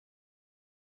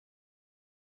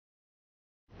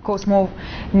Of course, more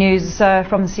news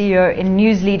from the CEO in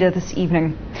News Leader this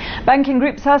evening. Banking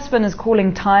group Sasfin is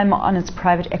calling time on its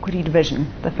private equity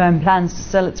division. The firm plans to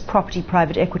sell its property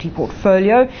private equity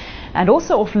portfolio and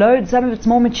also offload some of its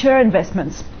more mature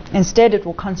investments. Instead, it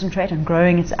will concentrate on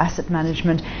growing its asset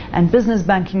management and business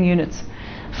banking units.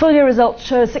 Full year results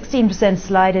show a 16%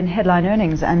 slide in headline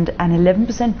earnings and an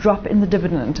 11% drop in the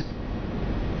dividend.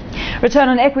 Return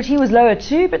on equity was lower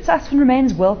too, but Sasfin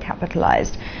remains well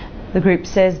capitalized. The group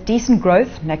says decent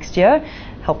growth next year,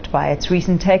 helped by its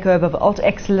recent takeover of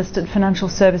AltX-listed financial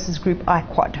services group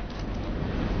iQuad.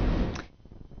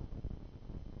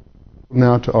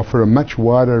 Now to offer a much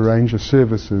wider range of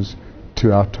services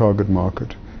to our target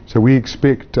market. So we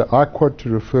expect iQuad to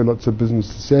refer lots of business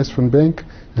to Sasfin Bank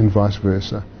and vice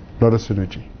versa. A lot of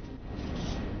synergy.